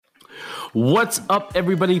What's up,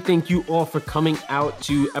 everybody? Thank you all for coming out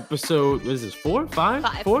to episode, what is this, 4? 5?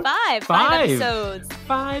 Five. 4? Five 5 episodes.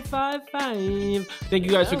 5. Thank you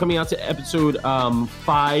guys for coming out to episode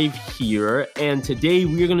 5 here. And today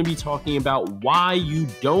we are going to be talking about why you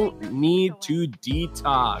don't need to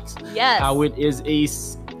detox. Yes. How it is a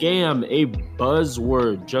scam, a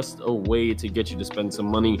buzzword, just a way to get you to spend some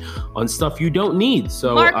money on stuff you don't need.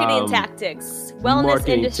 So marketing tactics. Wellness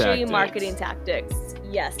marketing industry tactics. marketing tactics.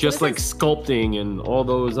 Yes. Just So like this sculpting and all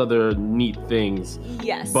those other neat things, is-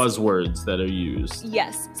 yes. buzzwords that are used.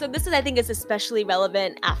 Yes. So this is, I think, is especially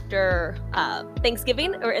relevant after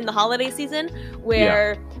Thanksgiving or in the holiday season,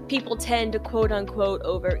 where people tend to quote unquote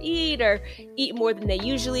overeat or eat more than they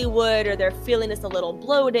usually would, or they're feeling just a little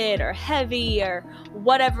bloated or heavy or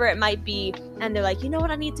whatever it might be. And they're like, you know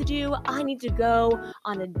what I need to do? I need to go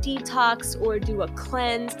on a detox or do a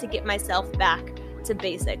cleanse to get myself back to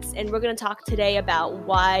basics. And we're going to talk today about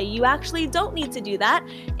why you actually don't need to do that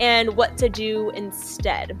and what to do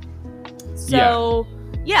instead. So,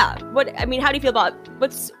 yeah. How do you feel about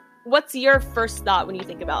what's your first thought when you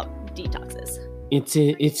think about detoxes?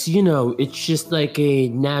 It's just like a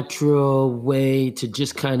natural way to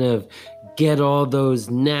just kind of get all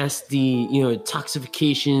those nasty,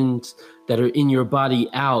 toxifications that are in your body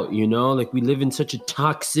out, like we live in such a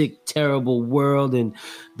toxic, terrible world, and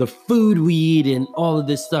the food we eat and all of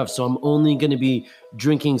this stuff. So I'm only going to be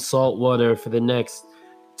drinking salt water for the next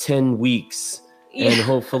 10 weeks. And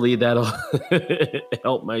hopefully that'll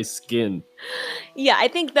help my skin. Yeah, I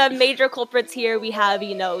think the major culprits here, we have,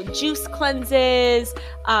 juice cleanses.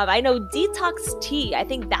 I know detox tea. I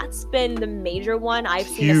think that's been the major one I've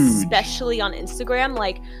seen, especially on Instagram.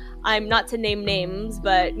 Like, I'm not to name names,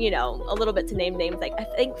 but, a little bit to name names. Like, I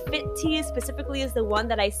think Fit Tea specifically is the one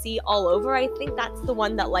that I see all over. I think that's the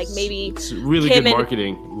one that, like, maybe it's really Kim good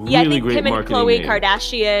marketing. I Really think great Kim and marketing Khloe name.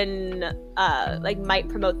 Kardashian, might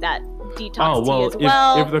promote that detox tea as if,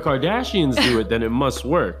 well. if the Kardashians do it, then it must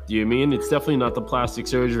work. Do you mean? It's definitely not the plastic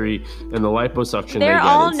surgery and the liposuction They're they get.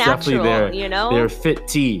 all It's natural, definitely their Fit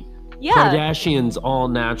Tea. Yeah. Kardashians all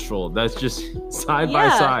natural. That's just side by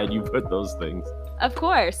side. You put those things. Of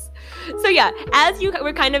course. So yeah, as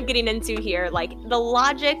we're kind of getting into here, like the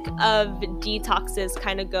logic of detoxes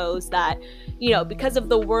kind of goes that, because of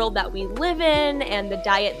the world that we live in and the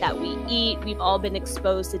diet that we eat, we've all been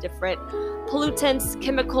exposed to different pollutants,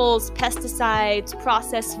 chemicals, pesticides,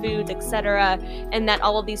 processed foods, etc., and that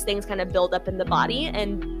all of these things kind of build up in the body,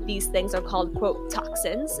 and these things are called, quote,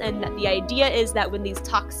 toxins. And that the idea is that when these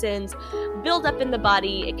toxins build up in the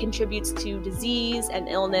body, it contributes to disease and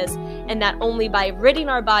illness, and that only by ridding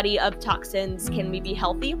our body of toxins can we be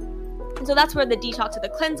healthy. And so that's where the detox or the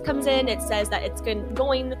cleanse comes in. It says that it's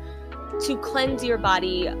going to cleanse your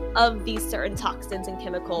body of these certain toxins and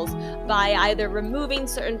chemicals by either removing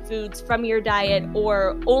certain foods from your diet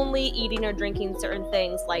or only eating or drinking certain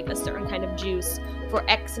things like a certain kind of juice for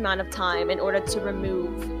X amount of time in order to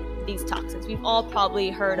remove these toxins. We've all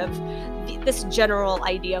probably heard of this general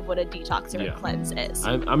idea of what a detox or a cleanse is.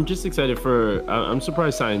 I'm just excited I'm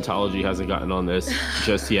surprised Scientology hasn't gotten on this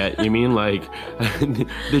just yet. You mean like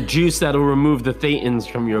the juice that'll remove the thetans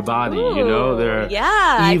from your body? Ooh, they're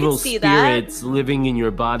evil spirits living in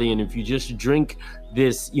your body, and if you just drink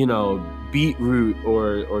this, beetroot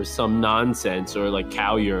or some nonsense or like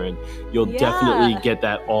cow urine, you'll definitely get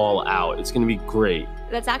that all out. It's going to be great.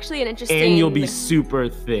 That's actually an interesting... And you'll be super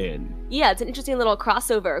thin. Yeah, it's an interesting little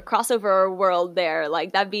crossover world there.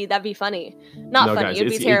 Like that'd be funny. Not funny. Guys,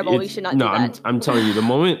 it'd be terrible. We should not do that. I'm telling you, the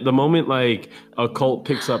moment like a cult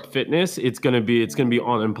picks up fitness, it's gonna be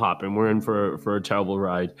on and popping. We're in for a terrible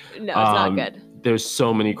ride. No, it's not good. There's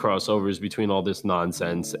so many crossovers between all this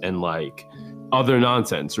nonsense and like other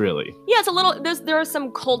nonsense, really. Yeah, it's a little. There are some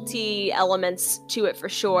culty elements to it for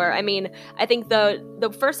sure. I mean, I think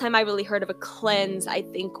the first time I really heard of a cleanse, I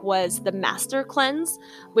think, was the Master Cleanse,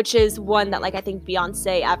 which is one that I think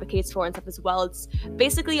Beyonce advocates for and stuff as well. It's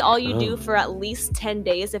basically all you do for at least 10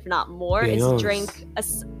 days, if not more, is drink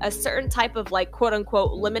a certain type of quote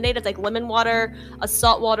unquote lemonade. It's like lemon water, a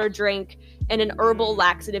salt water drink, and an herbal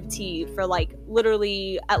laxative tea for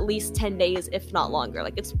literally at least 10 days, if not longer.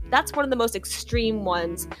 That's one of the most extreme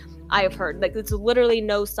ones I've heard. It's literally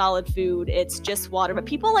no solid food. It's just water. But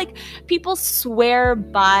people swear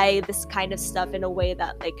by this kind of stuff in a way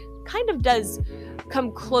that kind of does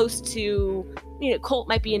come close to, cult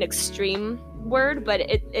might be an extreme word, but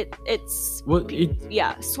it's Well,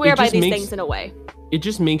 swear it by just these makes- things in a way. it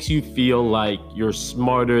just makes you feel like you're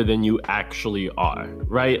smarter than you actually are,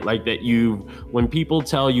 right? Like that when people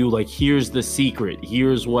tell you like, here's the secret,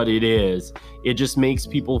 here's what it is, it just makes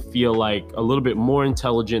people feel like a little bit more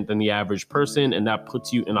intelligent than the average person, and that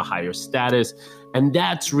puts you in a higher status. And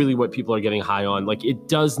that's really what people are getting high on. Like, it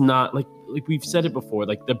does not, like we've said it before,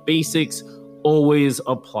 like the basics always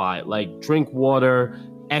apply. Like, drink water,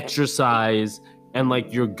 exercise, and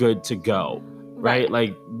like you're good to go. Right?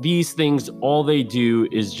 Like, these things, all they do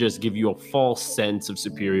is just give you a false sense of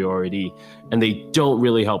superiority, and they don't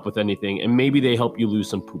really help with anything. And maybe they help you lose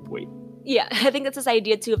some poop weight. Yeah, I think it's this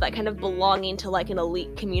idea too of like kind of belonging to like an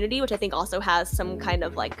elite community, which I think also has some kind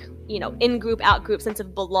of like, you know, in-group, out-group sense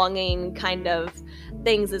of belonging kind of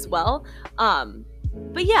things as well.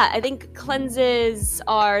 But yeah, I think cleanses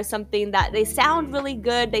are something that they sound really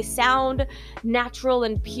good. They sound natural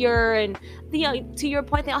and pure. And, you know, to your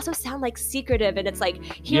point, they also sound like secretive. And it's like,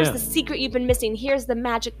 here's the secret you've been missing. Here's the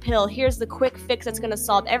magic pill. Here's the quick fix that's going to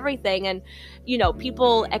solve everything. And, you know,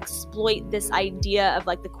 people exploit this idea of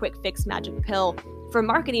like the quick fix magic pill for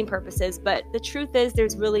marketing purposes. But the truth is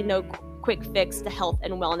there's really no quick fix to health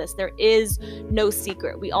and wellness. There is no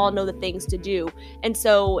secret. We all know the things to do. And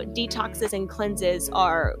so detoxes and cleanses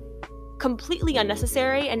are completely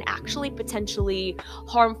unnecessary and actually potentially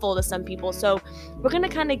harmful to some people. So we're going to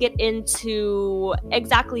kind of get into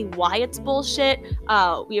exactly why it's bullshit.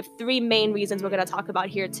 We have 3 main reasons we're going to talk about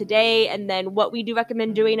here today, and then what we do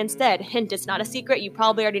recommend doing instead. Hint, it's not a secret. You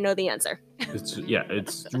probably already know the answer. It's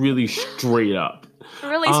really straight up.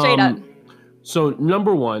 Really straight up. So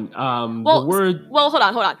number one, the word. Well, hold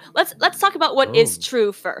on. Let's talk about what is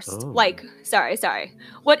true first. Like, sorry.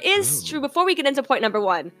 What is true before we get into point number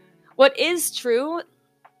 1? What is true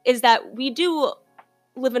is that we do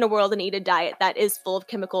live in a world and eat a diet that is full of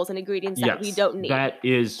chemicals and ingredients that we don't need. That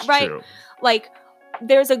is true. Like,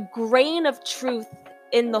 there's a grain of truth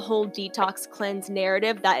in the whole detox cleanse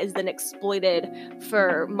narrative that is then exploited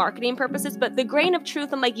for marketing purposes. But the grain of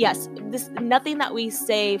truth, I'm like, yes, nothing that we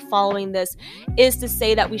say following this is to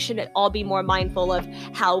say that we shouldn't all be more mindful of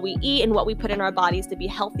how we eat and what we put in our bodies to be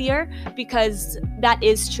healthier, because that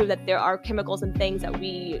is true that there are chemicals and things that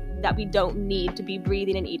we don't need to be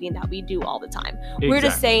breathing and eating that we do all the time. Exactly. We're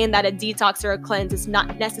just saying that a detox or a cleanse is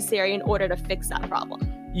not necessary in order to fix that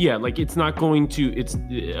problem. Yeah, like a detox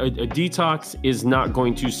is not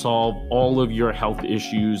going to solve all of your health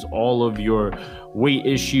issues, all of your weight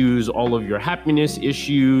issues, all of your happiness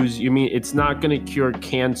issues. You mean it's not going to cure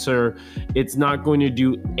cancer. It's not going to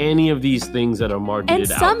do any of these things that are marketed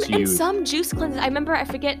out to you. And some juice cleanses, I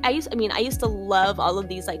used to love all of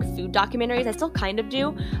these like food documentaries. I still kind of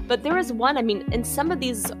do, but there was one, in some of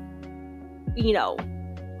these, you know,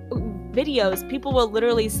 videos, people will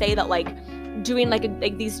literally say that like doing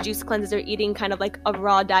like these juice cleanses or eating kind of like a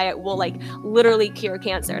raw diet will like literally cure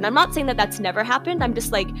cancer. And I'm not saying that that's never happened. I'm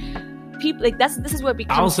just like, people like this is what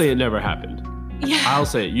becomes. I'll say it never happened. Yeah. I'll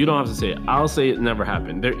say it. You don't have to say it. I'll say it never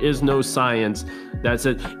happened. There is no science that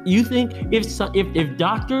says. You think if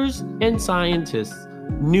doctors and scientists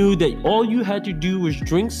knew that all you had to do was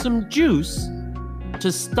drink some juice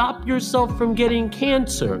to stop yourself from getting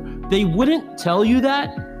cancer, they wouldn't tell you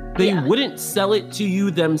that? They wouldn't sell it to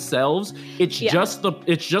you themselves. It's just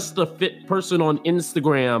the fit person on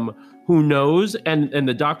Instagram who knows, and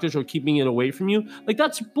the doctors are keeping it away from you. Like,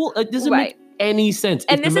 that's bull. It doesn't make any sense.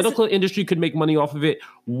 And if the medical industry could make money off of it,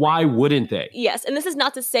 why wouldn't they? Yes, and this is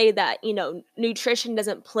not to say that, you know, nutrition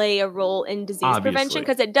doesn't play a role in disease prevention,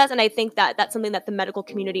 because it does, and I think that that's something that the medical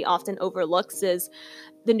community often overlooks is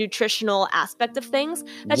the nutritional aspect of things.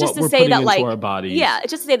 That's just to say that, like,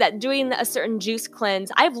 it's just to say that doing a certain juice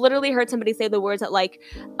cleanse, I've literally heard somebody say the words that like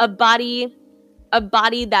a body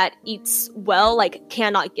that eats well, like,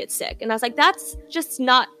 cannot get sick. And I was like, that's just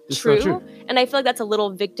not true. And I feel like that's a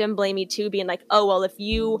little victim blamey too, being like, oh, well, if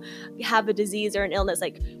you have a disease or an illness,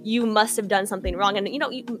 like, you must have done something wrong. And, you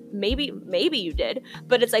know, maybe you did.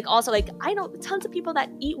 But it's like, also, like, I know tons of people that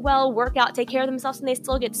eat well, work out, take care of themselves, and they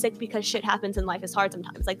still get sick because shit happens and life is hard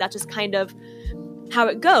sometimes. Like, that's just kind of how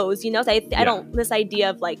it goes, you know? So I don't, this idea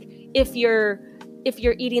of like, if you're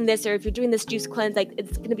eating this or if you're doing this juice cleanse, like,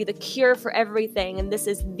 it's going to be the cure for everything and this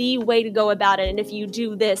is the way to go about it, and if you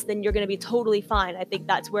do this, then you're going to be totally fine. I think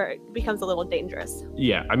that's where it becomes a little dangerous.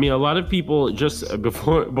 Yeah, I mean, a lot of people, just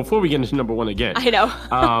before we get into number 1 again. I know.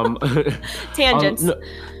 Tangents.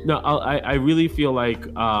 I really feel like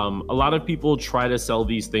a lot of people try to sell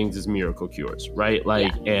these things as miracle cures, right?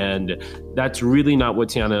 Like, and that's really not what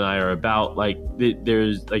Tiana and I are about. Like,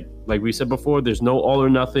 there's like, Like we said before, there's no all or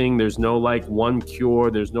nothing. There's no like one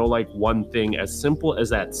cure. There's no like one thing. As simple as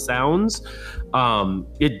that sounds,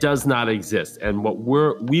 it does not exist. And what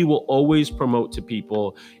we will always promote to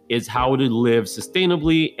people is how to live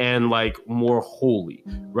sustainably and like more wholly,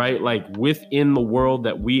 right? Like within the world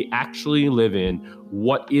that we actually live in,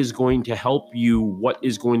 what is going to help you, what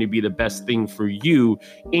is going to be the best thing for you,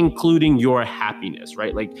 including your happiness,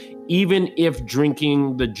 right? Like even if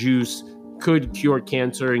drinking the juice could cure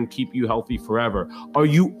cancer and keep you healthy forever, are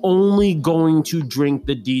you only going to drink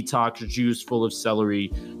the detox juice full of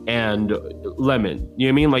celery and lemon? You know what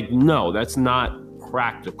I mean? Like, no, that's not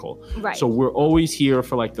practical. Right. So we're always here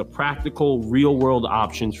for like the practical, real world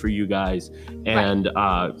options for you guys, and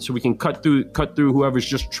so we can cut through whoever's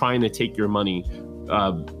just trying to take your money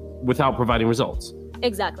without providing results.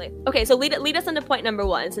 Exactly. Okay, so lead us into point number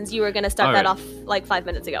 1, since you were going to start that off like 5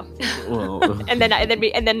 minutes ago. Well, and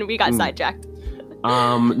then we got sidetracked.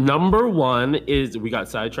 Number 1 is we got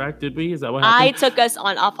sidetracked. Did we? Is that what happened? I took us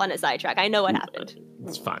off on a sidetrack. I know what happened.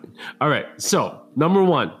 It's fine. All right. So number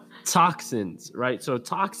 1, toxins, right? So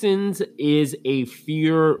toxins is a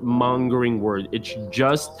fear-mongering word. It's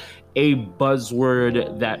just a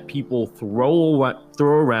buzzword that people throw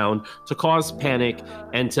around to cause panic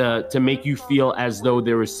and to make you feel as though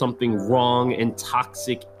there is something wrong and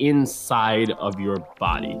toxic inside of your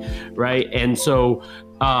body, right? And so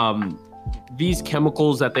these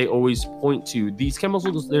chemicals that they always point to, these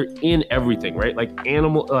chemicals, they're in everything, right? Like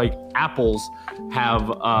apples have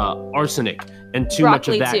arsenic, and too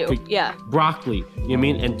broccoli much of that too. Broccoli, you know what I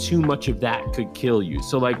mean? And too much of that could kill you.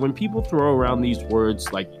 So like when people throw around these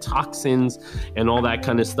words like toxins and all that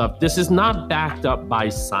kind of stuff, this is not backed up by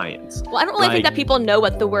science. Well, I don't really think that people know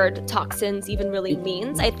what the word toxins even really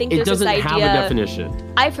means. I think it there's doesn't this idea, have a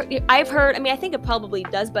definition. I've heard. I mean, I think it probably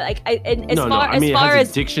does, but like it has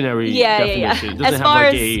a dictionary definition. It doesn't as have far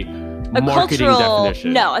like as a marketing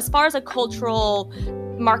definition. No, as far as a cultural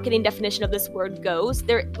marketing definition of this word goes,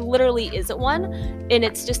 there literally isn't one. And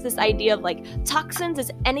it's just this idea of like toxins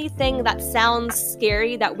is anything that sounds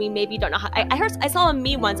scary that we maybe don't know how. I saw a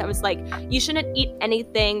meme once. I was like, you shouldn't eat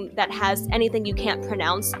anything that has anything you can't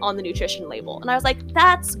pronounce on the nutrition label. And I was like,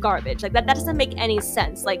 that's garbage. Like that doesn't make any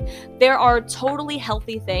sense. Like there are totally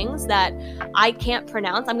healthy things that I can't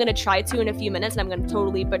pronounce. I'm going to try to in a few minutes and I'm going to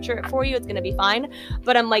totally butcher it for you. It's going to be fine.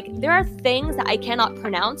 But I'm like, there are things that I cannot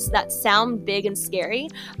pronounce that sound big and scary,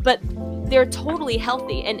 but they're totally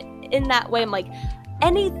healthy. And in that way, I'm like,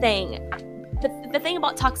 anything. The thing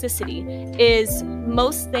about toxicity is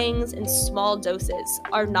most things in small doses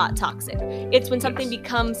are not toxic. It's when something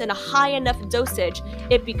becomes in a high enough dosage,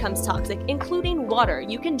 it becomes toxic, including water.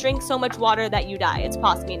 You can drink so much water that you die. It's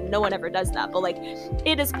possible. I mean, no one ever does that, but like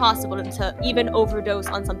it is possible to even overdose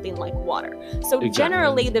on something like water. So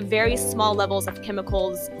generally, the very small levels of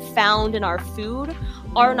chemicals found in our food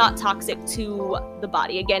are not toxic to the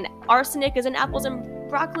body. Again, arsenic is in apples and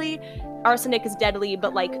broccoli. Arsenic is deadly,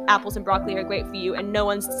 but like apples and broccoli are great for you, and no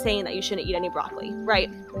one's saying that you shouldn't eat any broccoli,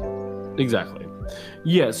 right? Exactly.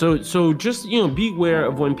 Yeah, so just, beware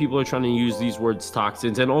of when people are trying to use these words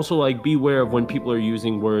toxins, and also like beware of when people are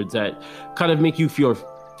using words that kind of make you feel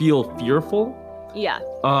fearful. Yeah.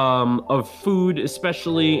 Of food,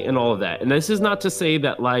 especially, and all of that. And this is not to say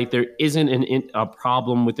that like there isn't a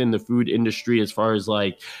problem within the food industry as far as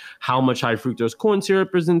like how much high fructose corn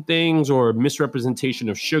syrup is in things, or misrepresentation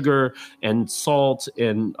of sugar and salt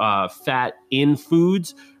and fat in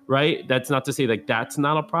foods, right? That's not to say like that's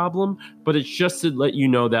not a problem, but it's just to let you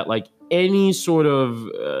know that like any sort of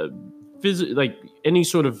any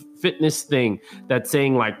sort of fitness thing that's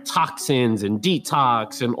saying like toxins and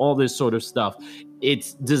detox and all this sort of stuff,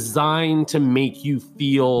 it's designed to make you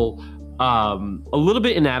feel a little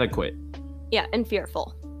bit inadequate. Yeah, and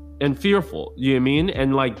fearful. You know what I mean?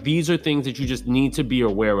 And like these are things that you just need to be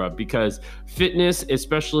aware of, because fitness,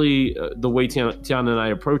 especially the way Tiana and I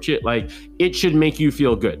approach it, like it should make you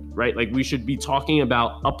feel good, right? Like we should be talking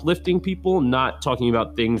about uplifting people, not talking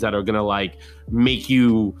about things that are gonna like make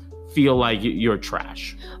you feel like you're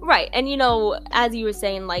trash. Right. And as you were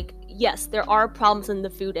saying, like, yes, there are problems in the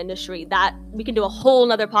food industry that we can do a whole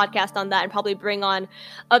nother podcast on that and probably bring on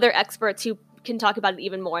other experts who can talk about it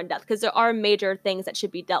even more in depth, because there are major things that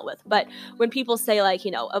should be dealt with. But when people say like,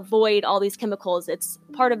 avoid all these chemicals, it's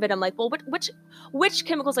part of it. I'm like, well, which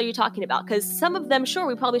chemicals are you talking about? Because some of them, sure,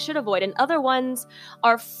 we probably should avoid, and other ones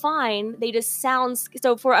are fine. They just sound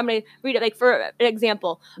so. I'm going to read it. Like for an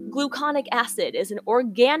example, gluconic acid is an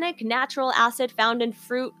organic natural acid found in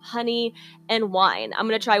fruit, honey, and wine. I'm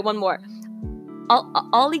going to try one more.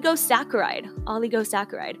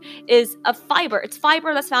 Oligosaccharide is a fiber. It's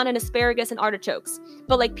fiber that's found in asparagus and artichokes.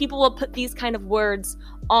 But like people will put these kind of words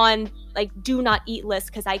on like do not eat list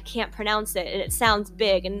because I can't pronounce it and it sounds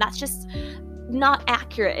big, and that's just not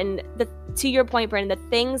accurate. And to your point, Brandon, the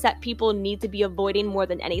things that people need to be avoiding more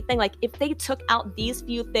than anything, like if they took out these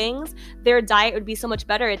few things, their diet would be so much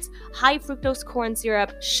better. It's high fructose corn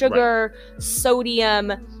syrup, sugar,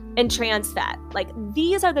 sodium, and trans fat. Like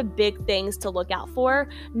these are the big things to look out for,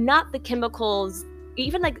 not the chemicals.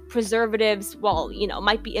 Even like preservatives,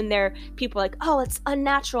 might be in there. People are like, oh, it's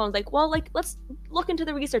unnatural. And like, well, like let's look into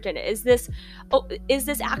the research in it. Is this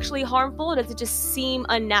actually harmful? Or does it just seem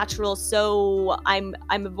unnatural? So I'm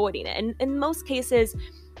avoiding it. And in most cases,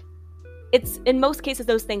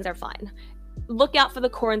 those things are fine. Look out for the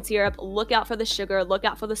corn syrup, look out for the sugar, look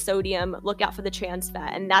out for the sodium, look out for the trans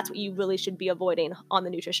fat. And that's what you really should be avoiding on the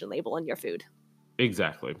nutrition label in your food.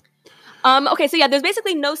 Exactly. Okay, so yeah, there's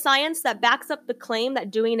basically no science that backs up the claim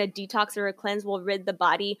that doing a detox or a cleanse will rid the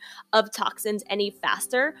body of toxins any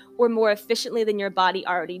faster or more efficiently than your body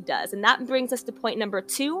already does. And that brings us to point number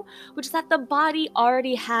 2, which is that the body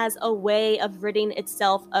already has a way of ridding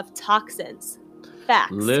itself of toxins.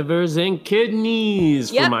 Facts. Livers and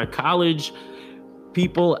kidneys for my college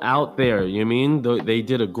people out there. You mean they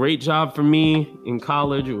did a great job for me in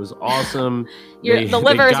college. It was awesome. The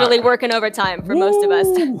liver is really working overtime for most of us.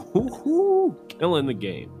 Killing the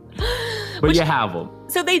game. But you have them.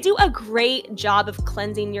 So they do a great job of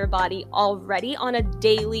cleansing your body already on a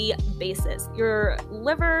daily basis. Your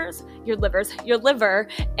liver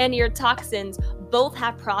and your toxins both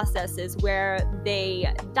have processes where they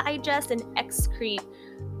digest and excrete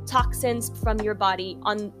toxins from your body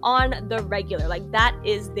on the regular. Like that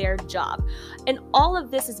is their job. And all of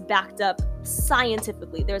this is backed up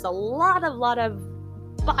scientifically. There's a lot of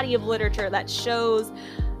body of literature that shows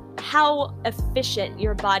how efficient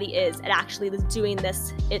your body is at actually doing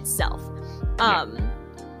this itself.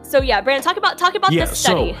 So yeah, Brandon, talk about this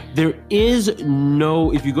study. So there is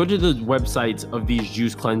no, if you go to the websites of these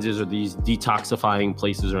juice cleanses or these detoxifying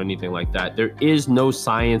places or anything like that, there is no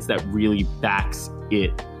science that really backs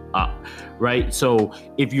it up, right? So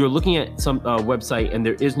if you're looking at some website and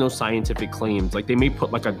there is no scientific claims, like they may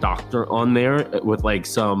put like a doctor on there with like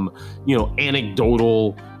some,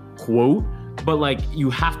 anecdotal quote, but like you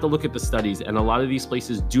have to look at the studies, and a lot of these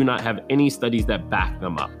places do not have any studies that back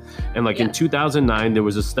them up. And like in 2009, there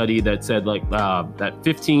was a study that said like that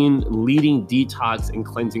 15 leading detox and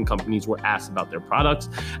cleansing companies were asked about their products,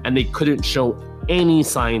 and they couldn't show any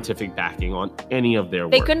scientific backing on any of their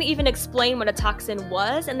work. They couldn't even explain what a toxin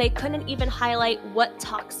was, and they couldn't even highlight what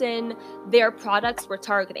toxin their products were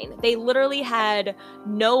targeting. They literally had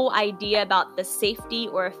no idea about the safety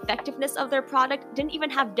or effectiveness of their product, didn't even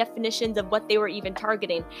have definitions of what they were even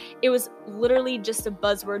targeting. It was literally just a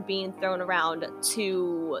buzzword being thrown around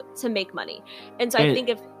to make money. And so I think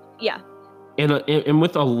And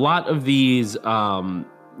with a lot of these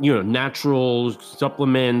natural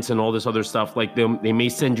supplements and all this other stuff, like they may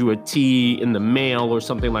send you a tea in the mail or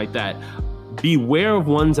something like that. Beware of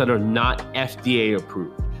ones that are not FDA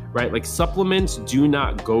approved, right? Like supplements do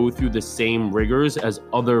not go through the same rigors as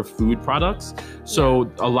other food products.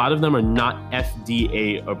 So a lot of them are not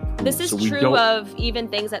FDA approved. This is true of even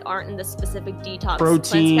things that aren't in the specific detox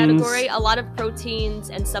cleanse category. A lot of proteins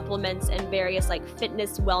and supplements and various like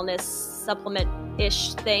fitness, wellness,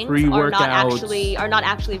 supplement-ish things are not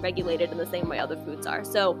actually regulated in the same way other foods are.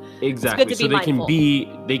 So exactly. It's good to be mindful.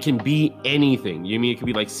 They can be anything. You mean it could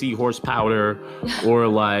be like seahorse powder or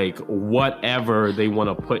like whatever they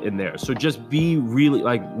want to put in there. So just be really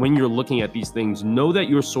like when you're looking at these things, know that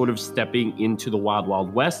you're sort of stepping into the wild,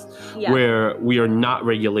 wild west where we are not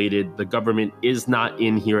regulated. The government is not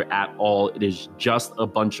in here at all. It is just a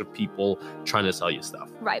bunch of people trying to sell you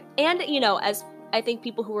stuff. Right. And as I think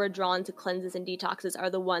people who are drawn to cleanses and detoxes are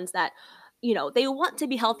the ones that, they want to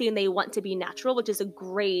be healthy and they want to be natural, which is a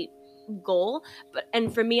great goal.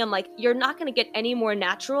 And for me, I'm like, you're not going to get any more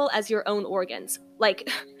natural as your own organs. Like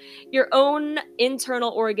your own internal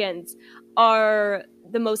organs are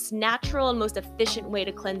the most natural and most efficient way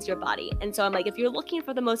to cleanse your body. And so I'm like, if you're looking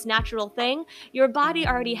for the most natural thing, your body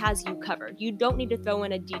already has you covered. You don't need to throw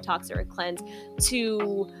in a detox or a cleanse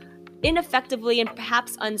to ineffectively and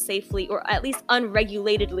perhaps unsafely, or at least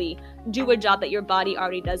unregulatedly, do a job that your body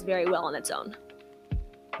already does very well on its own.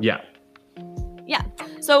 Yeah.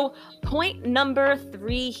 So point number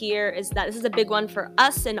 3 here is that this is a big one for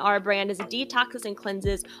us and our brand, is detoxes and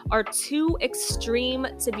cleanses are too extreme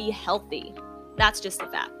to be healthy. That's just a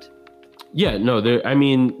fact. Yeah, no, they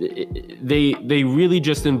really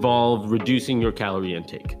just involve reducing your calorie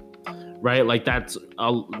intake, right? Like that's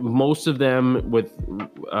most of them with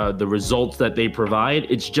the results that they provide.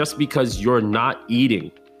 It's just because you're not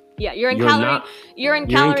eating. Yeah, you're in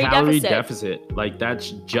calorie deficit. Like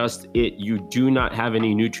that's just it. You do not have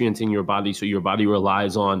any nutrients in your body, so your body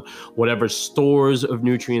relies on whatever stores of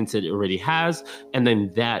nutrients it already has, and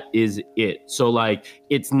then that is it. So like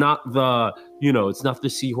it's not the it's not the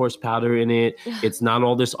seahorse powder in it. It's not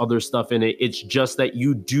all this other stuff in it. It's just that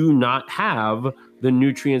you do not have the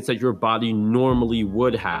nutrients that your body normally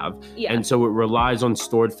would have. Yeah. And so it relies on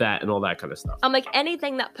stored fat and all that kind of stuff. Like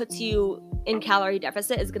anything that puts you in calorie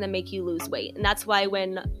deficit is going to make you lose weight. And that's why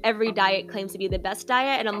when every diet claims to be the best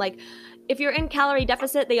diet, and I'm like, if you're in calorie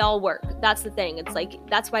deficit, they all work. That's the thing. It's like,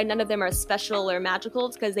 that's why none of them are special or magical.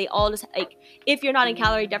 It's because they all just like, if you're not in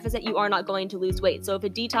calorie deficit, you are not going to lose weight. So if a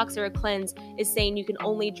detox or a cleanse is saying you can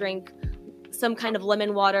only drink some kind of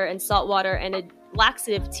lemon water and salt water and a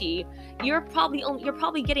laxative tea, you're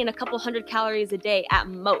probably getting a couple hundred calories a day at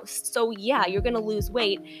most. So yeah, you're going to lose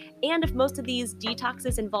weight. And if most of these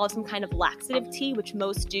detoxes involve some kind of laxative tea, which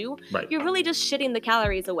most do, right, you're really just shitting the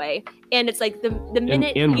calories away. And it's like the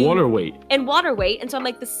minute and water weight. And water weight. And so I'm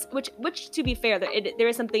like this, which to be fair, there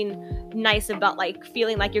is something nice about like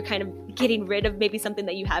feeling like you're kind of getting rid of maybe something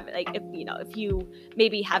that you have, like if you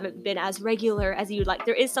maybe haven't been as regular as you'd like.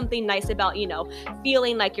 There is something nice about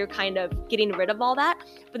feeling like you're kind of getting rid of all that.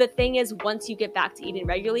 But the thing is, once you get back to eating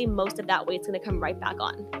regularly, most of that weight's going to come right back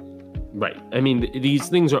on. Right. I mean, these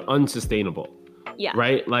things are unsustainable. Yeah.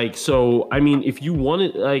 Right. Like, so, I mean, if you want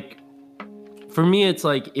it, like, for me, it's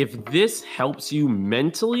like, if this helps you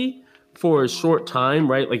mentally for a short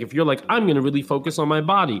time, right? Like, if you're like, I'm going to really focus on my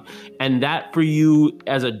body, and that for you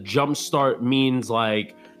as a jump start means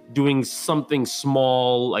like doing something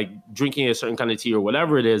small, like drinking a certain kind of tea or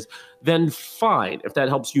whatever it is, then fine, if that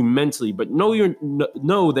helps you mentally. But know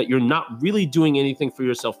that you're not really doing anything for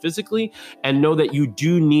yourself physically, and know that you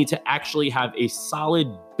do need to actually have a solid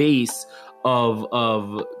base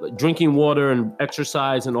of drinking water and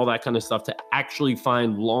exercise and all that kind of stuff to actually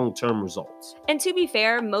find long-term results. And to be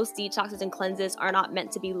fair, most detoxes and cleanses are not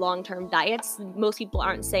meant to be long-term diets. Most people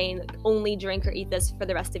aren't saying only drink or eat this for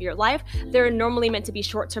the rest of your life. They're normally meant to be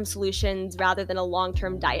short-term solutions rather than a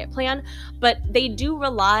long-term diet plan. But they do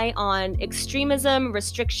rely on extremism,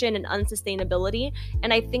 restriction, and unsustainability.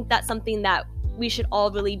 And I think that's something that we should all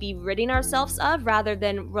really be ridding ourselves of rather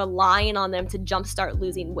than relying on them to jumpstart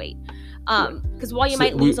losing weight. Because while you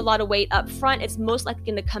might lose a lot of weight up front, it's most likely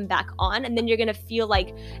going to come back on, and then you're going to feel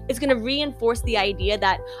like it's going to reinforce the idea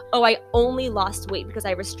that, oh, I only lost weight because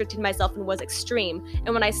I restricted myself and was extreme.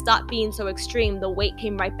 And when I stopped being so extreme, the weight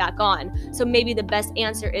came right back on. So maybe the best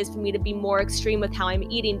answer is for me to be more extreme with how I'm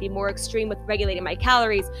eating, be more extreme with regulating my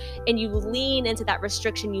calories, and you lean into that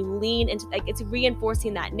restriction, you lean into, like, it's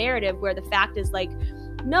reinforcing that narrative where the fact is like,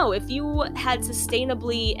 no, if you had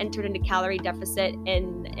sustainably entered into calorie deficit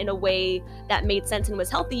in a way that made sense and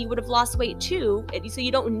was healthy, you would have lost weight too. So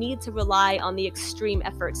you don't need to rely on the extreme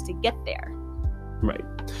efforts to get there. Right.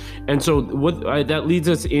 And so that leads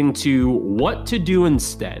us into what to do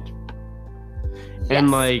instead. Yes.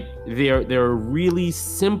 And like there are really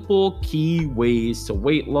simple key ways to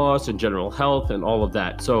weight loss and general health and all of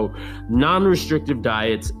that. So non-restrictive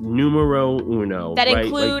diets, numero uno. That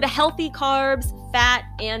include healthy carbs, fat,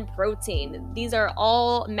 and protein. These are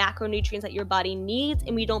all macronutrients that your body needs,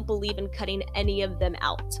 and we don't believe in cutting any of them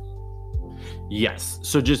out. Yes.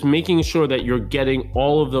 So just making sure that you're getting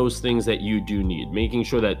all of those things that you do need, making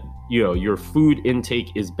sure that your food intake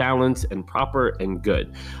is balanced and proper and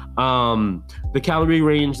good. The calorie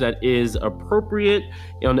range that is appropriate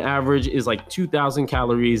on average is like 2,000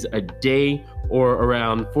 calories a day, or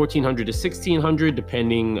around 1,400 to 1,600,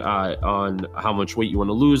 depending on how much weight you want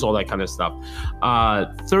to lose, all that kind of stuff.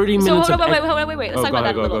 30 minutes. So wait. Let's talk about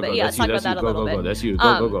that a little bit. Yeah, let's talk about that a little bit. That's you.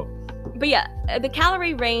 Go. But yeah, the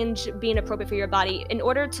calorie range being appropriate for your body, in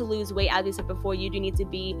order to lose weight, as we said before, you do need to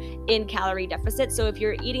be in calorie deficit. So if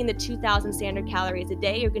you're eating the 2,000 standard calories a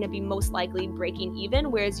day, you're going to be most likely breaking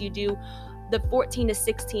even, whereas you do the 14 to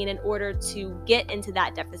 16 in order to get into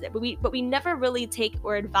that deficit. But we never really take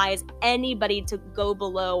or advise anybody to go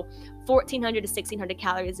below 1,400 to 1,600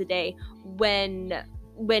 calories a day when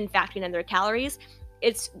factoring in their calories.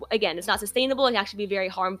 It's not sustainable. It can actually be very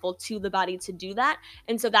harmful to the body to do that.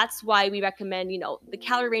 And so that's why we recommend, the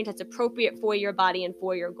calorie range that's appropriate for your body and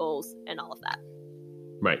for your goals and all of that.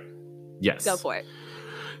 Right. Yes. Go for it.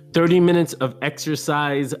 30 minutes of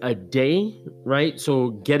exercise a day, right? So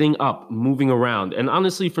getting up, moving around. And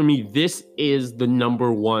honestly, for me, this is the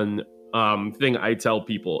number one thing I tell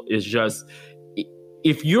people is just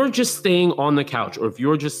if you're just staying on the couch, or if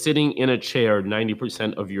you're just sitting in a chair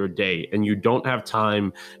 90% of your day, and you don't have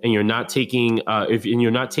time, and you're not taking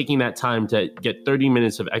that time to get 30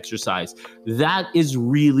 minutes of exercise, that is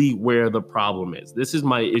really where the problem is. This is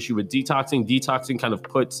my issue with detoxing. Detoxing kind of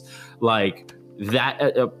puts like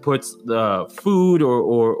that puts the food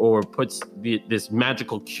or puts this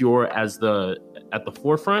magical cure at the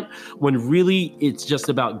forefront, when really it's just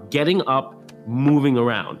about getting up, moving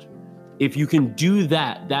around. If you can do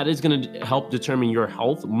that, that is going to help determine your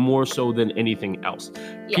health more so than anything else.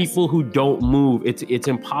 Yes. People who don't move, it's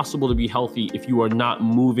impossible to be healthy if you are not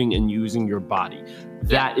moving and using your body.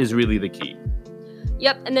 That is really the key.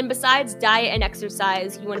 Yep. And then besides diet and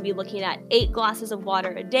exercise, you want to be looking at 8 glasses of water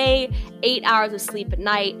a day, 8 hours of sleep at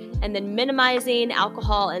night, and then minimizing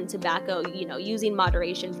alcohol and tobacco, using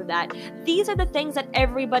moderation for that. These are the things that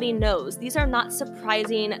everybody knows. These are not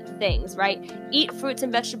surprising things, right? Eat fruits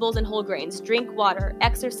and vegetables and whole grains, drink water,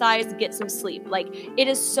 exercise, get some sleep. Like, it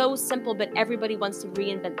is so simple, but everybody wants to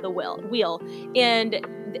reinvent the wheel. And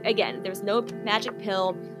again, there's no magic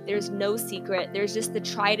pill. There's no secret. There's just the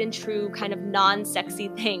tried and true kind of non-sexy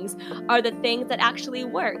things are the things that actually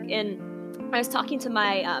work. And I was talking to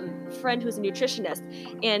my friend who's a nutritionist,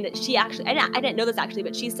 and she actually, I didn't know this actually,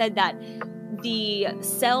 but she said that the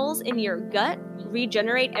cells in your gut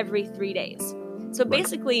regenerate every 3 days. So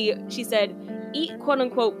basically, she said, eat quote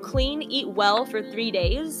unquote clean, eat well for 3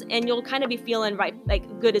 days, and you'll kind of be feeling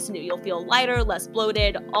good as new. You'll feel lighter, less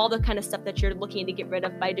bloated, all the kind of stuff that you're looking to get rid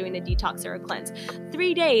of by doing a detox or a cleanse.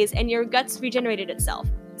 3 days and your gut's regenerated itself.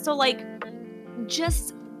 So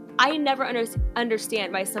I never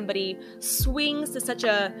understand why somebody swings to such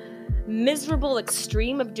a miserable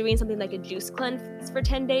extreme of doing something like a juice cleanse for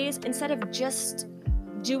 10 days instead of just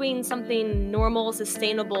doing something normal,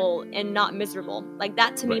 sustainable, and not miserable. Like,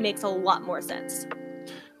 that to me makes a lot more sense.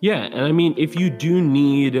 Yeah, and I mean, if you do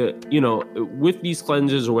need, with these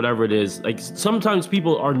cleanses or whatever it is, like, sometimes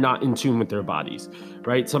people are not in tune with their bodies,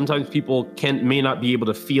 right? Sometimes people may not be able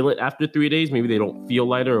to feel it after 3 days. Maybe they don't feel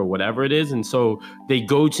lighter or whatever it is. And so they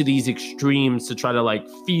go to these extremes to try to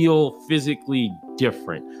feel physically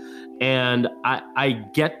different. And I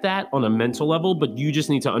get that on a mental level, but you just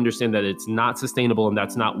need to understand that it's not sustainable, and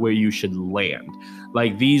that's not where you should land.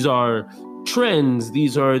 Like, these are trends.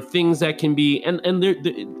 These are things that can be, and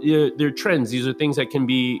they're trends. These are things that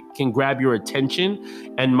can grab your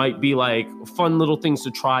attention and might be like fun little things to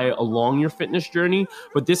try along your fitness journey.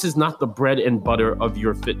 But this is not the bread and butter of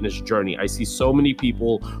your fitness journey. I see so many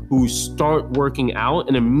people who start working out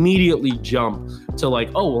and immediately jump to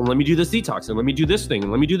let me do this detox, and let me do this thing,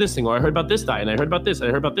 and let me do this thing. Oh, I heard about this diet, and I heard about this, and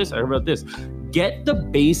I heard about this, I heard about this. Get the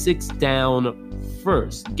basics down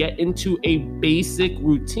first. Get into a basic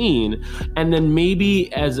routine, and then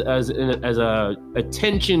maybe as a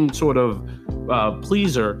attention sort of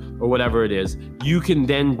pleaser or whatever it is, you can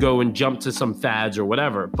then go and jump to some fads or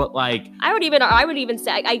whatever. But I would even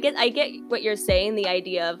say I get what you're saying, the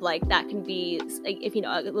idea of that can be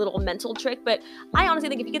a little mental trick, but I honestly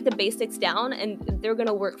think if you get the basics down and they're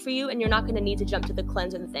gonna work for you, and you're not gonna need to jump to the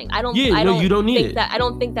cleanse or the thing. You don't need it. I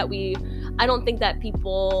don't think that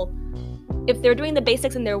people, if they're doing the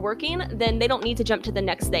basics and they're working, then they don't need to jump to the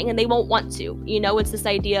next thing, and they won't want to. It's this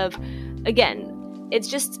idea of, again,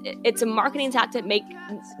 it's a marketing tactic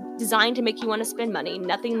designed to make you want to spend money,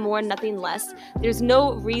 nothing more, nothing less. There's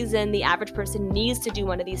no reason the average person needs to do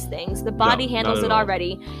one of these things. The body handles it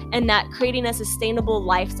already, and that creating a sustainable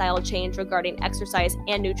lifestyle change regarding exercise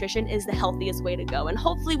and nutrition is the healthiest way to go. And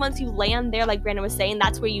hopefully once you land there, like Brandon was saying,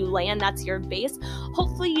 that's where you land, that's your base.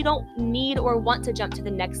 Hopefully you don't need or want to jump to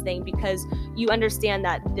the next thing, because you understand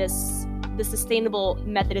that the sustainable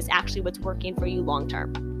method is actually what's working for you long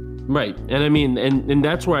term. Right. And I mean, and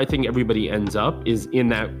that's where I think everybody ends up, is in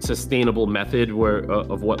that sustainable method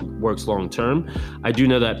of what works long term. I do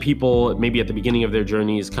know that people maybe at the beginning of their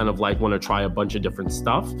journeys kind of want to try a bunch of different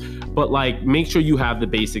stuff, but make sure you have the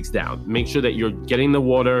basics down. Make sure that you're getting the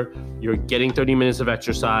water, you're getting 30 minutes of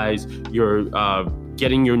exercise, you're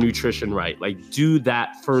getting your nutrition right. Do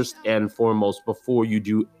that first and foremost before you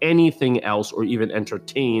do anything else or even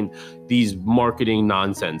entertain these marketing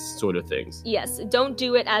nonsense sort of things. Yes, don't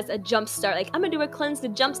do it as a jump start. I'm gonna do a cleanse to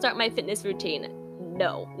jumpstart my fitness routine.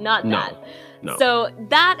 No, not that. No. So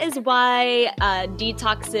that is why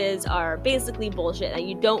detoxes are basically bullshit, and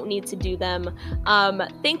you don't need to do them.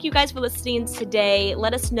 Thank you guys for listening today.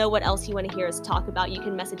 Let us know what else you want to hear us talk about. You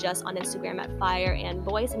can message us on Instagram at Fire and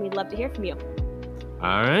Voice, and we'd love to hear from you.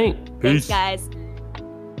 All right. Peace. Thanks, guys.